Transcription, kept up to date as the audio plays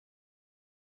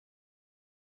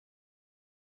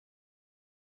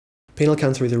Penile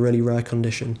cancer is a really rare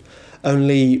condition.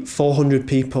 Only 400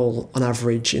 people on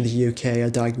average in the UK are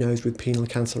diagnosed with penile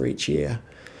cancer each year.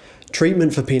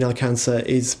 Treatment for penile cancer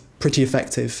is pretty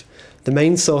effective. The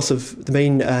main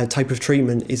type of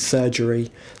treatment is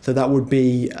surgery, so that would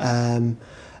be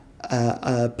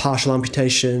a partial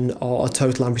amputation or a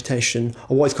total amputation,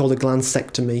 or what is called a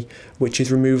glandectomy, which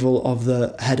is removal of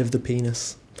the head of the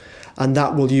penis. And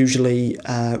that will usually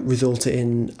result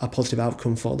in a positive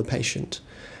outcome for the patient.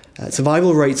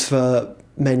 Survival rates for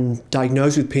men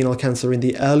diagnosed with penile cancer in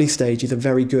the early stages are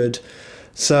very good.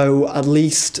 So at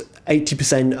least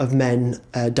 80% of men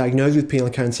diagnosed with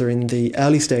penile cancer in the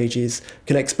early stages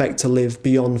can expect to live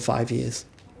beyond 5 years.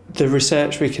 The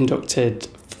research we conducted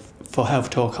for Health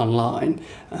Talk Online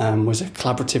was a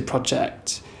collaborative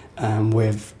project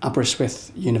with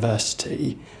Aberystwyth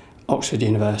University, Oxford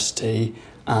University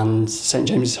and St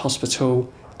James's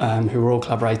Hospital, who were all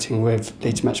collaborating with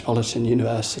Leeds Metropolitan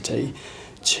University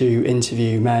to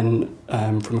interview men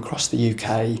from across the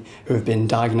UK who have been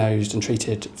diagnosed and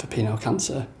treated for penile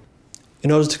cancer.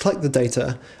 In order to collect the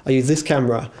data, I used this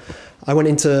camera. I went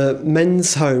into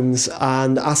men's homes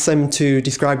and asked them to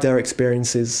describe their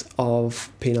experiences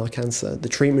of penile cancer, the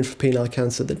treatment for penile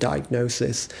cancer, the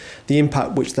diagnosis, the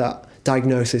impact which that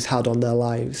diagnosis had on their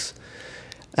lives.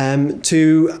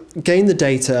 To gain the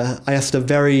data, I asked a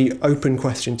very open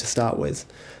question to start with.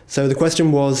 So the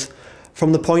question was,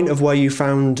 from the point of where you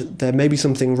found there may be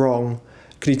something wrong,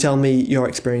 could you tell me your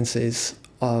experiences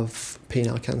of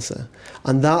penile cancer?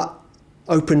 And that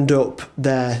opened up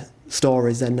their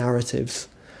stories, their narratives.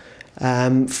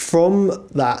 From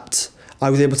that, I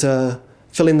was able to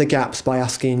fill in the gaps by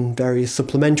asking various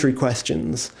supplementary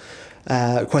questions,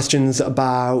 questions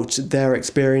about their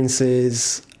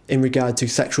experiences in regard to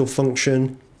sexual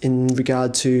function, in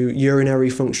regard to urinary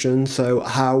function, so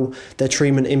how their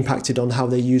treatment impacted on how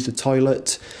they use the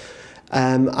toilet,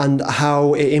 and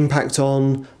how it impacted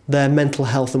on their mental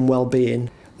health and well-being.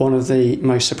 One of the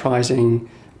most surprising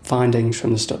findings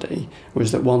from the study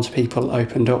was that once people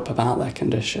opened up about their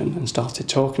condition and started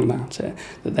talking about it,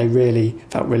 that they really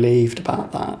felt relieved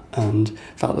about that and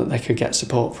felt that they could get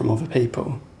support from other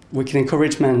people. We can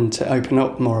encourage men to open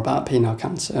up more about penile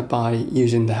cancer by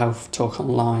using the Health Talk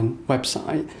Online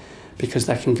website, because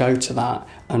they can go to that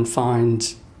and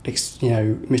find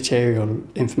material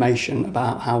information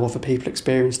about how other people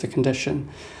experience the condition.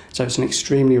 So it's an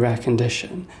extremely rare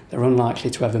condition. They're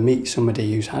unlikely to ever meet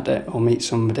somebody who's had it or meet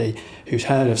somebody who's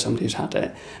heard of somebody who's had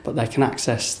it, but they can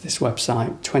access this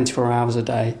website 24 hours a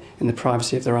day in the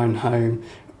privacy of their own home,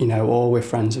 or with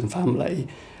friends and family.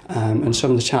 And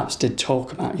some of the chaps did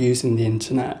talk about using the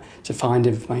internet to find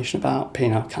information about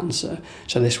penile cancer.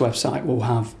 So this website will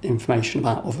have information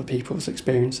about other people's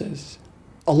experiences.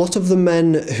 A lot of the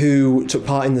men who took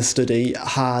part in the study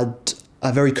had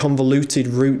a very convoluted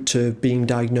route to being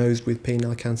diagnosed with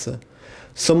penile cancer.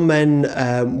 Some men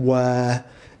were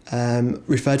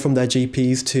referred from their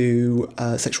GPs to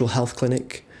a sexual health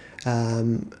clinic,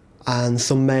 and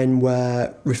some men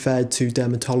were referred to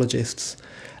dermatologists.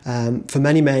 For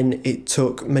many men, it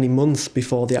took many months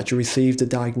before they actually received a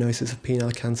diagnosis of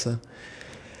penile cancer.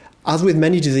 As with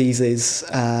many diseases,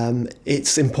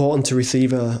 it's important to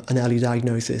receive an early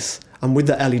diagnosis. And with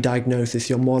the early diagnosis,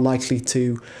 you're more likely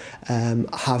to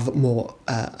have more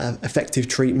effective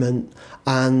treatment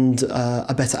and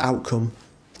a better outcome.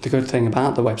 The good thing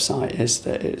about the website is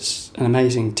that it's an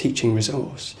amazing teaching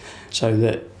resource, so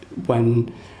that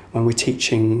when we're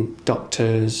teaching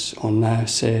doctors or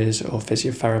nurses or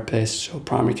physiotherapists or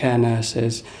primary care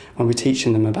nurses, when we're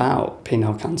teaching them about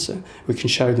penile cancer, we can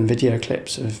show them video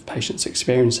clips of patients'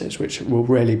 experiences, which will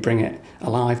really bring it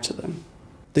alive to them.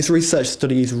 This research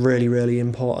study is really, really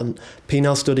important.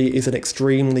 Penile study is an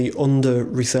extremely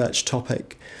under-researched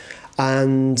topic,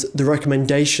 and the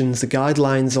recommendations, the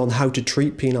guidelines on how to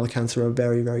treat penile cancer are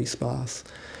very, very sparse.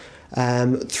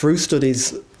 Through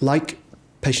studies like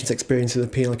patients' experiences of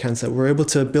penile cancer, we're able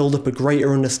to build up a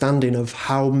greater understanding of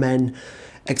how men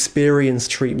experience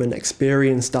treatment,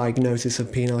 experience diagnosis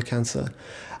of penile cancer.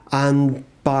 And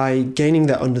by gaining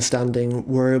that understanding,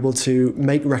 we're able to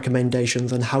make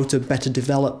recommendations on how to better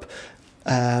develop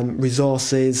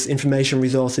resources, information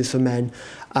resources for men,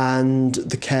 and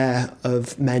the care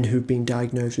of men who've been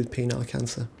diagnosed with penile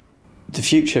cancer. The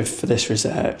future for this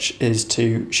research is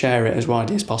to share it as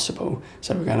widely as possible.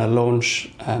 So we're going to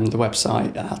launch the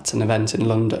website at an event in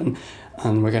London,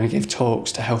 and we're going to give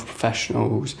talks to health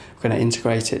professionals. We're going to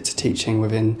integrate it to teaching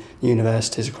within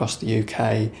universities across the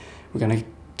UK. We're going to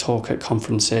talk at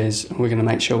conferences, and we're going to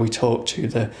make sure we talk to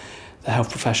the health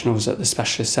professionals at the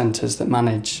specialist centres that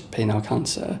manage penile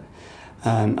cancer.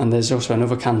 And there's also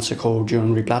another cancer called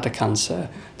urinary bladder cancer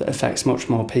that affects much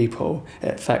more people.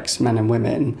 It affects men and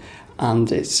women,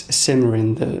 and it's similar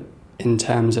in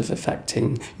terms of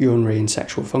affecting urinary and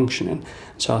sexual functioning.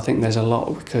 So I think there's a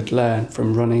lot we could learn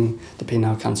from running the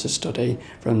penile cancer study,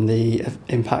 from the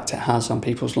impact it has on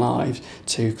people's lives,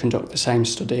 to conduct the same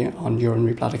study on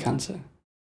urinary bladder cancer.